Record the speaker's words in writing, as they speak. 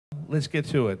let's get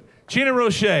to it. Gina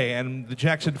Roche and the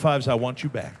Jackson 5's I Want You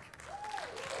Back.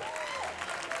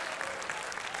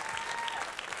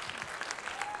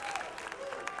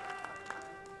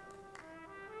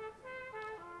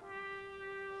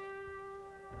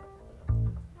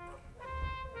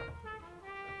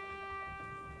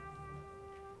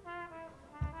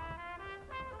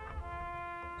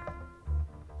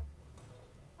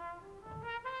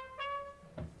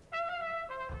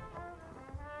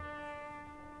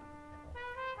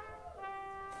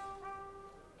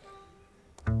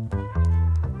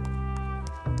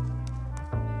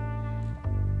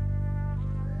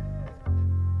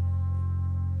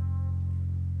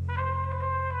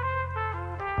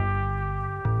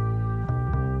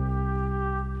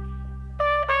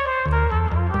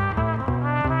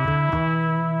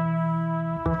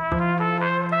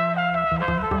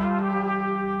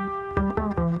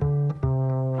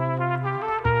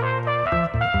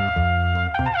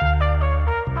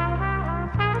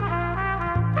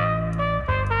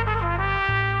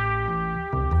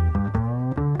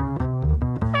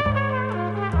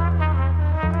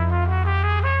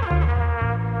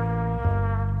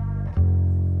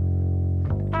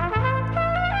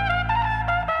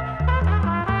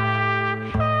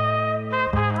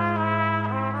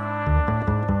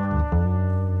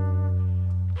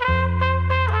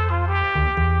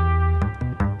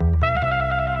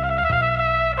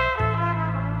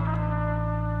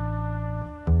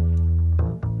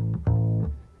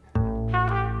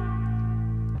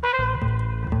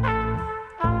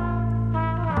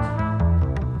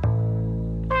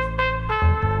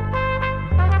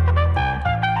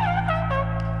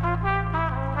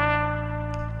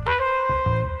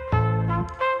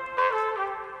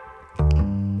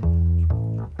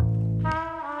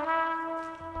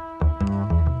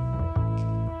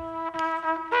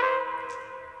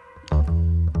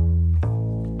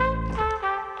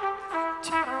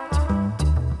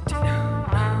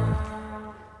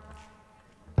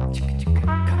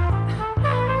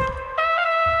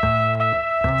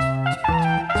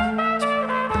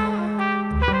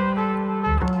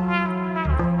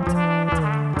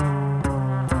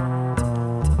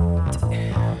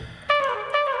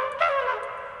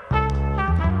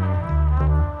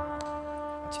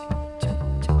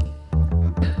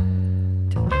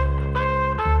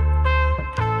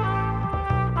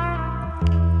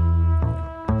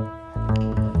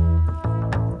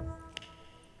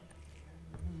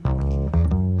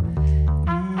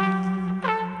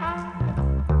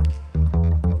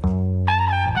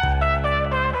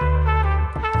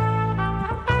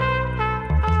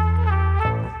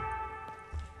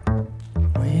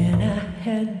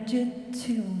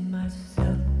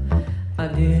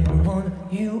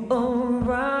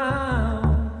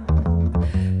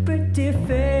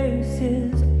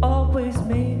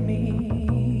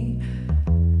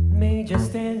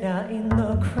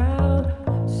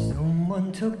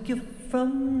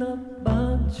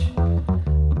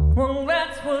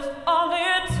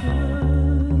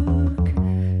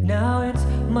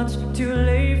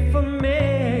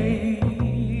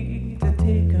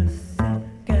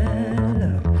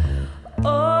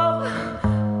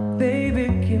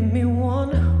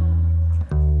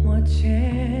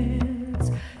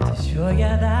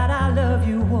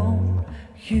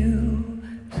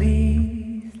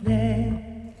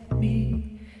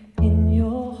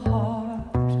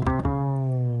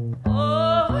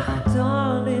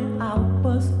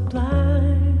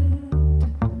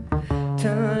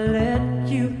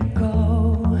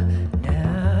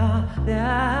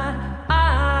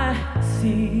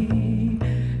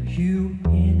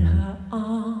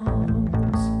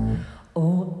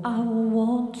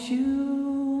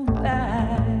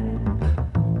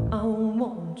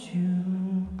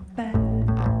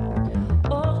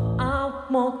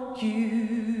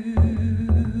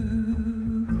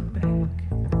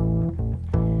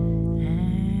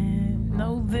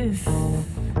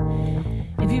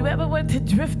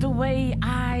 Drift away,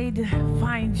 I'd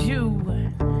find you.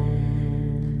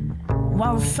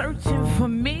 While searching for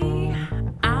me,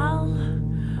 I'll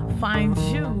find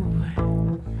you.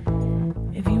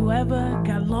 If you ever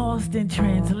got lost in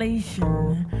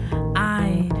translation,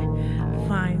 I'd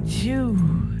find you.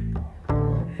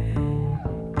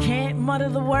 Can't mutter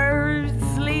the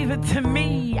words, leave it to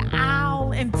me.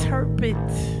 I'll interpret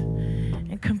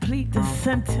and complete the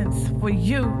sentence for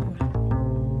you.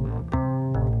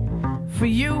 For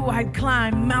you, I'd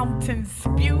climb mountains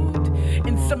spewed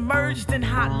and submerged in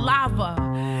hot lava,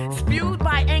 spewed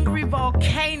by angry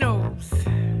volcanoes.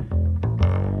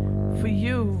 For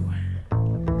you,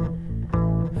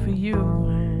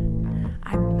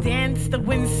 I'd Dance the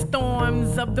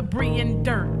windstorms of debris and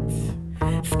dirt.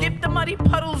 Skip the muddy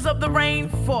puddles of the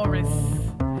rainforest.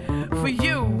 For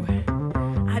you,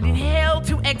 I'd inhale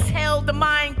to exhale the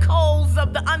mine coals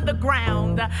of the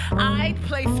underground. I'd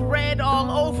place red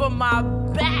all over my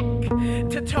back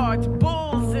to charge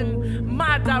bulls in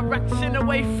my direction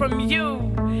away from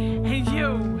you. And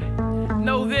you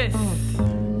know this.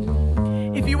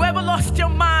 If you ever lost your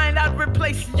mind, I'd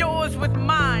replace yours with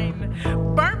mine.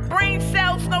 Burnt brain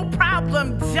cells, no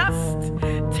problem, just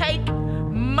take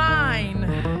mine.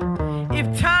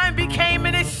 If time became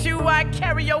an issue, I'd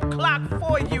carry your clock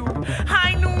for you.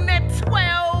 High noon at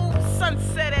 12,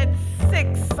 sunset at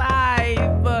 6.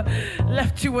 I've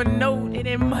left you a note and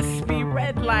it must be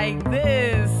read like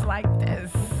this, like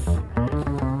this.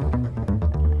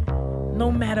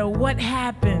 No matter what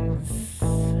happens,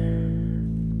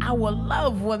 our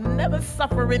love will never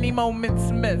suffer any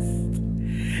moments missed.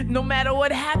 No matter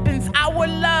what happens, our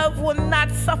love will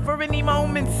not suffer any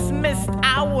moments missed.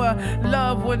 Our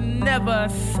love will never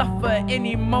suffer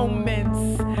any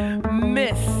moments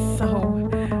missed. So,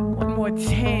 one more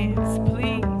chance,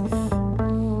 please.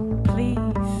 Please,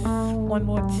 one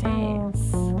more chance.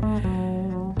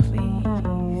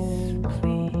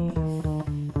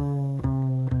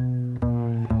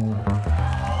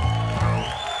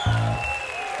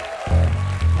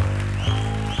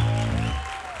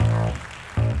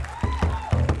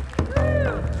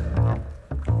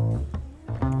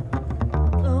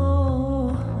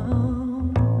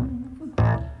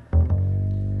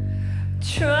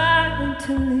 Trying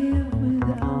to live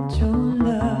without your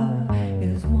love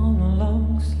is one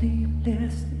long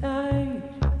sleepless night.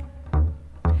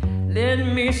 Let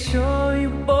me show you,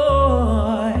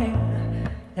 boy,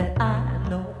 that I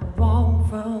know wrong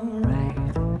from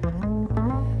right.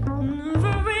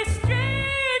 Very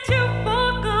strange you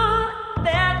forgot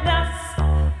that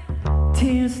dust,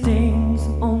 tear stains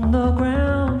on the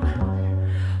ground,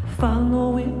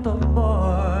 following the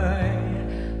boy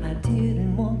I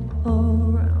didn't want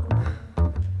around.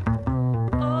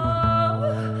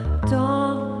 Oh,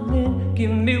 darling,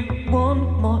 give me one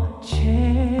more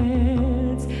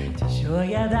chance to show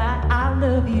you that I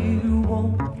love you.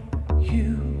 Won't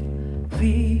you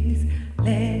please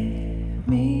let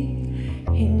me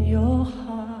in your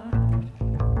heart?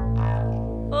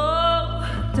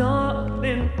 Oh,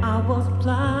 darling, I was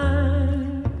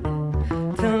blind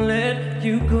to let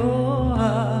you go.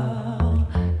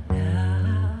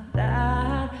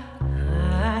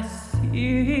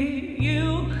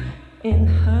 You in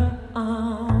her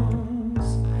arms.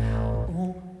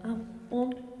 Oh, I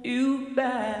want you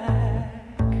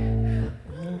back.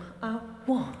 Oh, I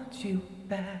want you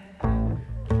back.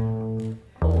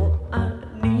 Oh, I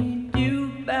need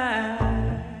you back.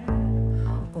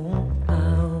 Oh, I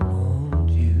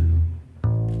want you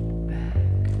back.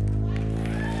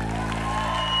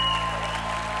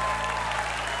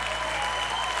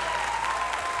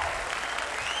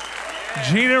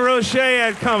 Gina Roche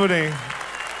at Company.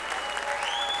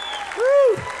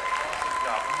 Woo!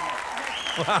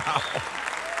 Wow.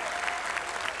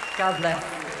 God bless.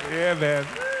 Yeah, man.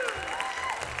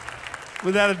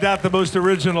 Without a doubt, the most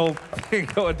original thing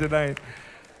going tonight.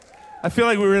 I feel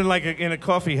like we were in a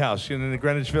coffee house in the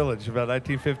Greenwich Village about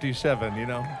 1957, you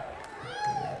know?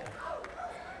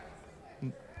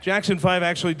 Jackson 5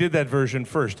 actually did that version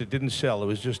first. It didn't sell. It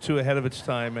was just too ahead of its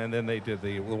time, and then they did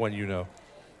the one you know.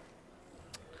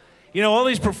 You know, all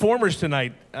these performers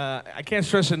tonight, I can't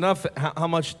stress enough how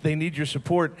much they need your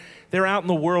support. They're out in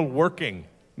the world working,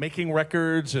 making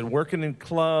records and working in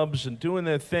clubs and doing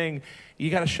their thing.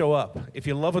 You got to show up. If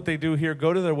you love what they do here,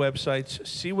 go to their websites,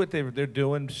 see what they're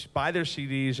doing, buy their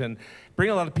CDs, and bring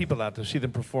a lot of people out to see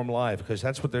them perform live, because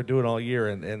that's what they're doing all year,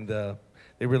 and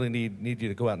they really need you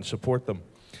to go out and support them.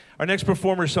 Our next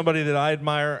performer is somebody that I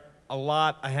admire a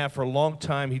lot. I have for a long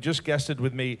time. He just guested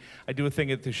with me. I do a thing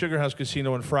at the Sugar House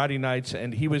Casino on Friday nights,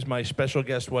 and he was my special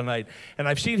guest one night. And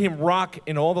I've seen him rock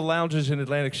in all the lounges in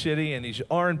Atlantic City, and he's an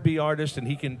R&B artist, and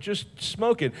he can just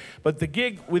smoke it. But the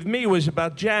gig with me was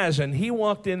about jazz, and he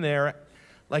walked in there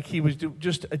like he was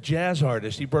just a jazz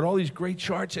artist. He brought all these great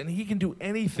charts, and he can do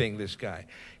anything, this guy.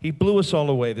 He blew us all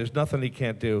away. There's nothing he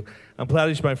can't do. I'm proud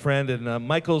he's my friend, and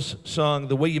Michael's song,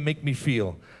 The Way You Make Me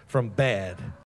Feel, from Bad.